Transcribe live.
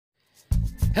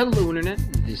Hello Internet,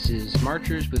 this is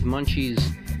Marchers with Munchie's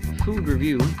Food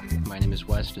Review. My name is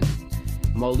Weston.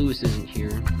 While Lewis isn't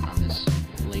here on this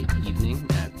late evening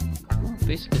at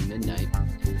basically midnight,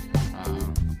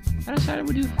 I decided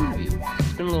we'd do a food review.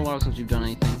 It's been a little while since we've done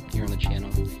anything here on the channel,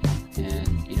 and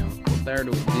what better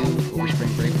to do over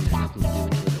spring break when there's nothing to do in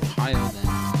Ohio than do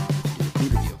a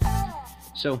food review.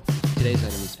 So today's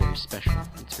item is very special.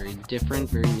 It's very different,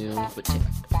 very new, but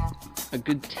a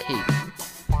good take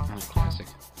on a classic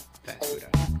fast food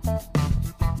item.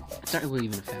 It's not really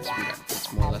even a fast food item,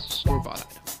 it's more or less a store-bought item.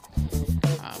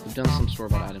 We've done some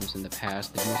store-bought items in the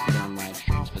past, they've mostly been on live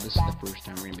streams, but this is the first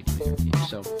time we're going to be doing a review.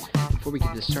 So, before we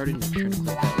get this started, make sure to click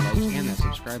that like and that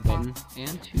subscribe button,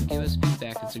 and to give us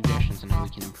feedback and suggestions on how we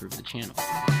can improve the channel.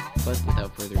 But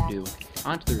without further ado,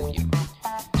 on to the review.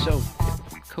 So,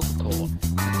 Coca-Cola, a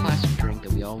classic drink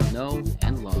that we all know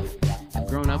and love, have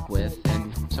grown up with,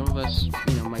 and some of us,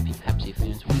 might be Pepsi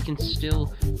fans, we can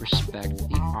still respect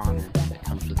the honor that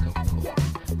comes with Coca-Cola.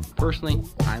 Personally,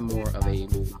 I'm more of a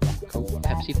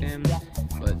Pepsi fan,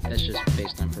 but that's just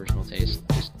based on personal taste.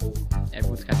 Just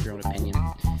everyone's got their own opinion.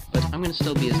 But I'm going to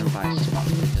still be as unbiased as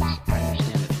possible because I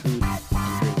understand that food and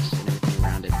drinks and everything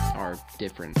around it are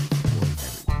different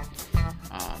for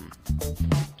everyone.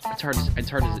 It's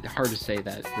hard to say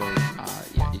that really.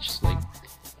 It's just like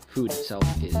food itself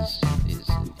is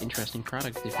an interesting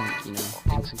product. Different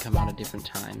things can come out at different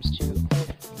times to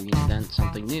reinvent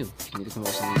something new. You can either come up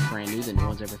with something brand new that no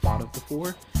one's ever thought of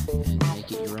before and make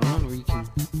it your own, or you can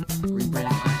rebrand a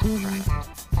classic product.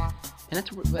 And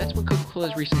that's what Coca-Cola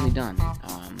has recently done.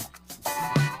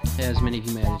 As many of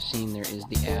you may have seen, there is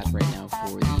the ad right now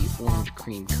for the Orange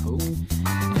Cream Coke,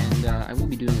 and I will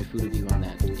be doing a food review on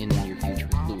that in the near future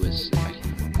with Lewis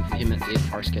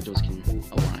if our schedules can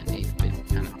align. They've been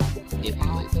kind of iffy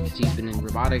lately because he's been in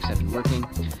robotics, I've been working,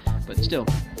 but still,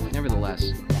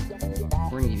 nevertheless,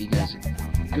 we're going to give you guys a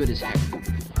good as heck food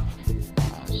review.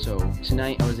 So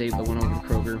tonight I went over to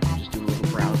Kroger, just doing a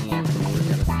little browsing after the work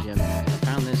out of the gym, and I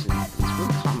found this, and it's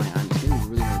really caught my eye. It's going to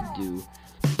be really hard to do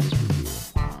this review.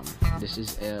 This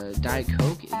is a Diet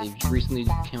Coke. They've recently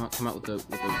come out with a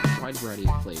wide variety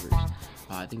of flavors.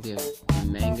 I think they have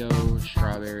mango,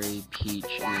 strawberry,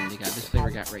 peach, and then they got this flavor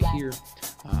I got right here,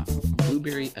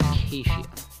 blueberry acacia.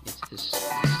 It's this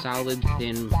solid,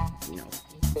 thin,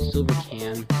 silver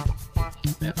can.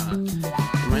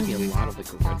 Reminds me a lot of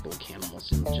like a Red Bull can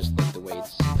almost, and just like the way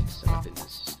it's like set up in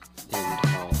this thin,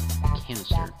 tall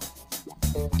canister.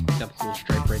 It's got this little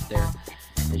stripe right there,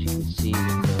 as you can see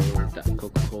with the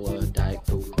Coca-Cola Diet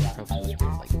Coke. Probably supposed to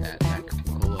read like that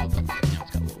Coca-Cola, but it's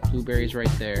got little blueberries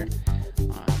right there.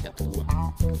 Got the little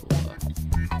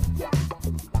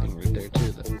thing right there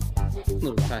too, the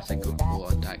little classic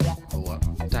Coca-Cola Diet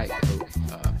Coke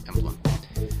emblem.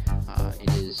 It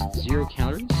is 0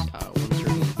 calories, 1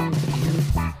 serving can.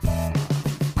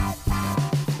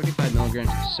 35 milligrams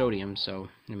of sodium, so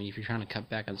if you're trying to cut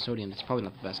back on sodium, it's probably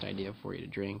not the best idea for you to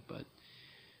drink, but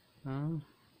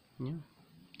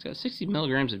it's got 60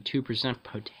 milligrams of 2%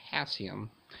 potassium.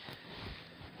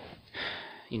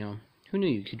 Who knew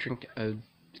you could drink a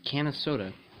can of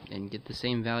soda and get the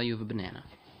same value of a banana?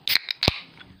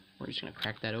 We're just going to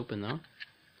crack that open, though.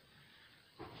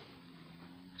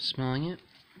 Smelling it.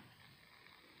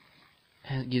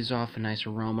 It gives off a nice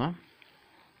aroma.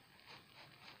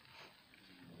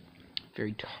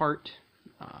 Very tart.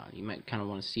 You might kind of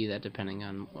want to see that depending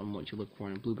on what you look for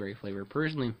in a blueberry flavor.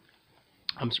 Personally,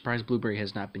 I'm surprised blueberry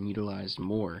has not been utilized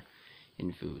more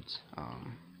in foods.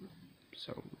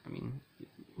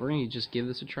 We're going to just give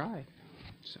this a try.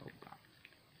 So,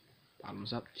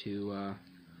 bottoms up to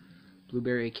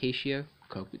blueberry acacia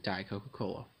Diet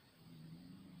Coca-Cola.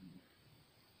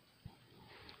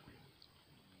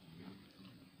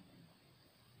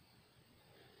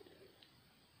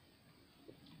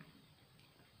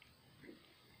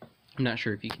 I'm not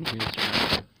sure if you can hear this or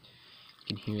not.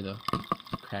 You can hear the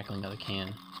crackling of the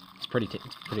can. It's pretty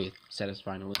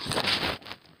satisfying to listen to.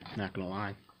 Not gonna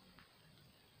lie.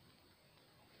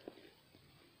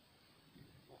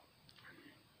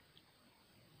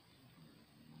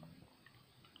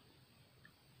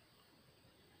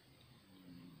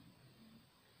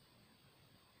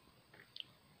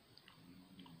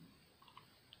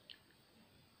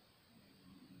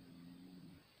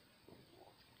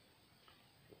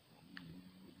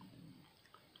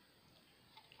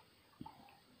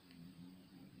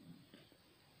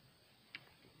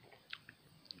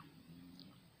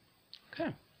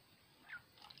 Okay,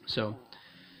 so I'm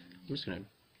just gonna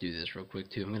do this real quick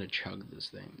too. I'm gonna chug this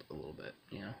thing a little bit,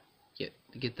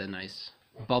 get the nice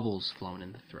bubbles flowing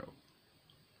in the throat.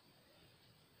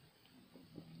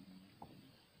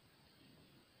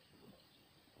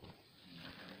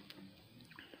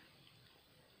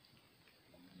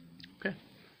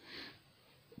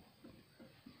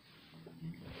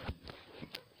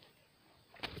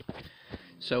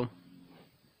 So,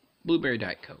 Blueberry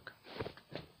Diet Coke.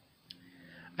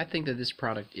 I think that this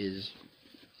product is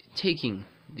taking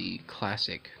the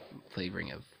classic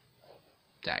flavoring of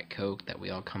Diet Coke that we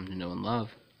all come to know and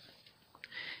love,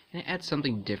 and it adds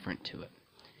something different to it.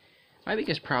 My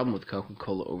biggest problem with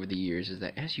Coca-Cola over the years is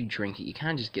that as you drink it, you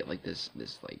kind of just get like this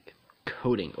like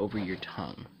coating over your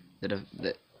tongue that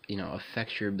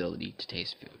affects your ability to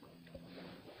taste food.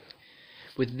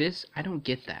 With this, I don't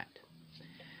get that.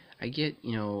 I get,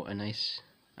 a nice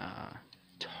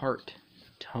tart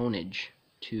tonage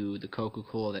to the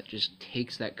Coca-Cola that just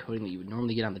takes that coating that you would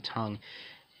normally get on the tongue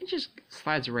and just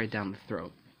slides it right down the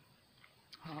throat.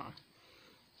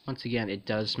 Once again, it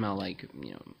does smell like,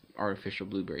 artificial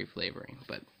blueberry flavoring,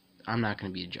 but I'm not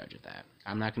going to be a judge of that.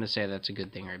 I'm not going to say that's a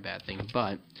good thing or a bad thing,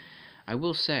 but I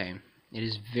will say it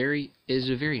is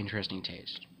a very interesting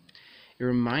taste. It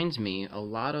reminds me a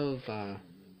lot of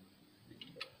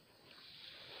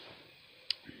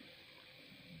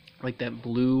like that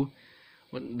blue,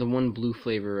 the one blue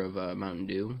flavor of Mountain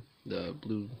Dew, the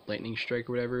Blue Lightning Strike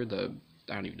or whatever.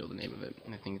 I don't even know the name of it.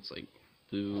 I think it's like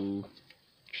Blue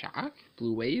Shock,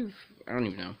 Blue Wave. I don't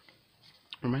even know.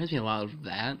 Reminds me a lot of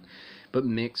that, but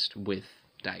mixed with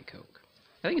Diet Coke.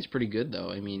 I think it's pretty good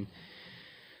though. I mean,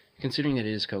 considering that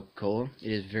it is Coca-Cola,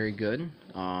 it is very good.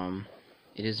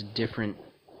 It is different.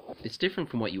 It's different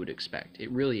from what you would expect.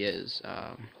 It really is.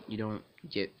 You don't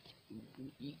get.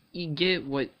 You get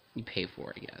what you pay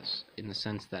for, I guess, in the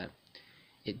sense that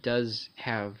it does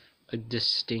have a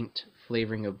distinct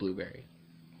flavoring of blueberry,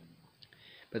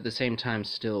 but at the same time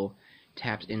still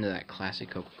taps into that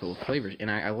classic Coca-Cola flavors,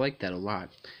 and I like that a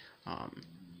lot.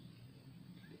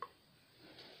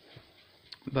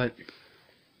 But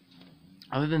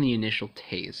other than the initial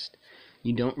taste,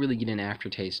 you don't really get an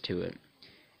aftertaste to it,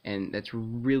 and that's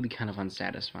really kind of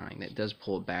unsatisfying. That does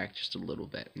pull it back just a little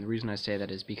bit, and the reason I say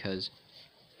that is because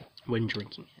when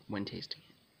drinking it, when tasting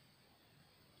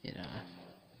it,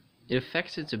 it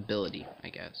affects its ability, I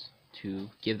guess, to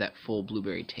give that full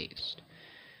blueberry taste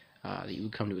that you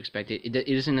would come to expect. It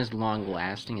isn't as long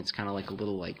lasting. It's kind of like a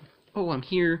little like, oh, I'm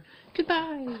here,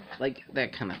 goodbye, like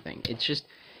that kind of thing. It's just,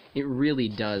 it really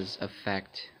does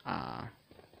affect,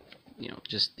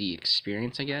 just the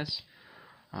experience, I guess.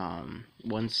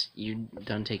 Once you're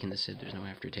done taking the sip, there's no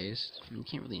aftertaste. You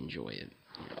can't really enjoy it.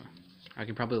 I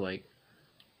could probably like.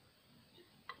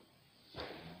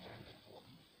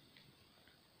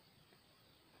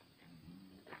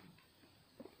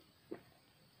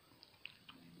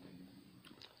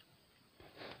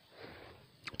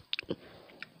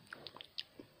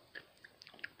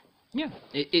 Yeah,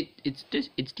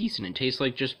 it's decent. It tastes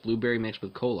like just blueberry mixed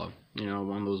with cola. One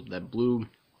of those, that blue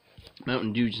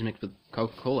Mountain Dew just mixed with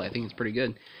Coca-Cola. I think it's pretty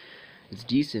good. It's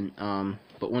decent.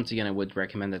 But once again, I would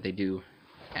recommend that they do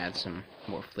add some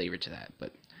more flavor to that.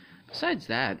 But besides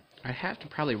that, I have to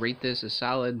probably rate this a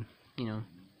solid,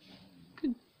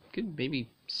 good maybe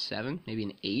 7, maybe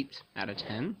an 8 out of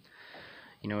 10.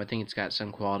 I think it's got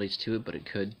some qualities to it, but it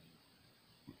could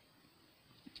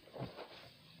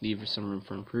leave some room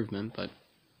for improvement. But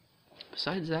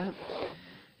besides that,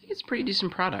 I think it's a pretty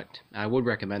decent product. I would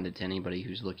recommend it to anybody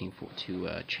who's looking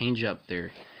to change up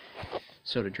their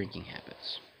soda drinking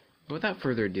habits. But without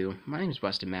further ado, my name is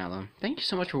Weston Malla. Thank you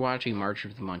so much for watching March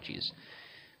of the Munchies.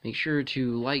 Make sure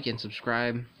to like and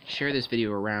subscribe, share this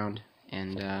video around,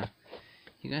 and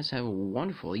you guys have a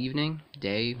wonderful evening,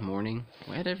 day, morning,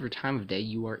 whatever time of day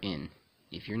you are in.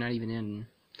 If you're not even in,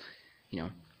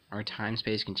 our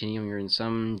time-space continuum, you're in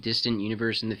some distant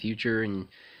universe in the future, and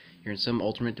you're in some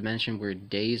alternate dimension where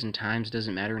days and times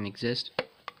doesn't matter and exist.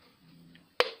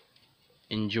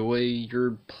 Enjoy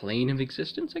your plane of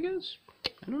existence, I guess?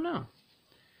 I don't know.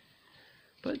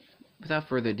 But without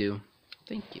further ado,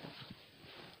 thank you.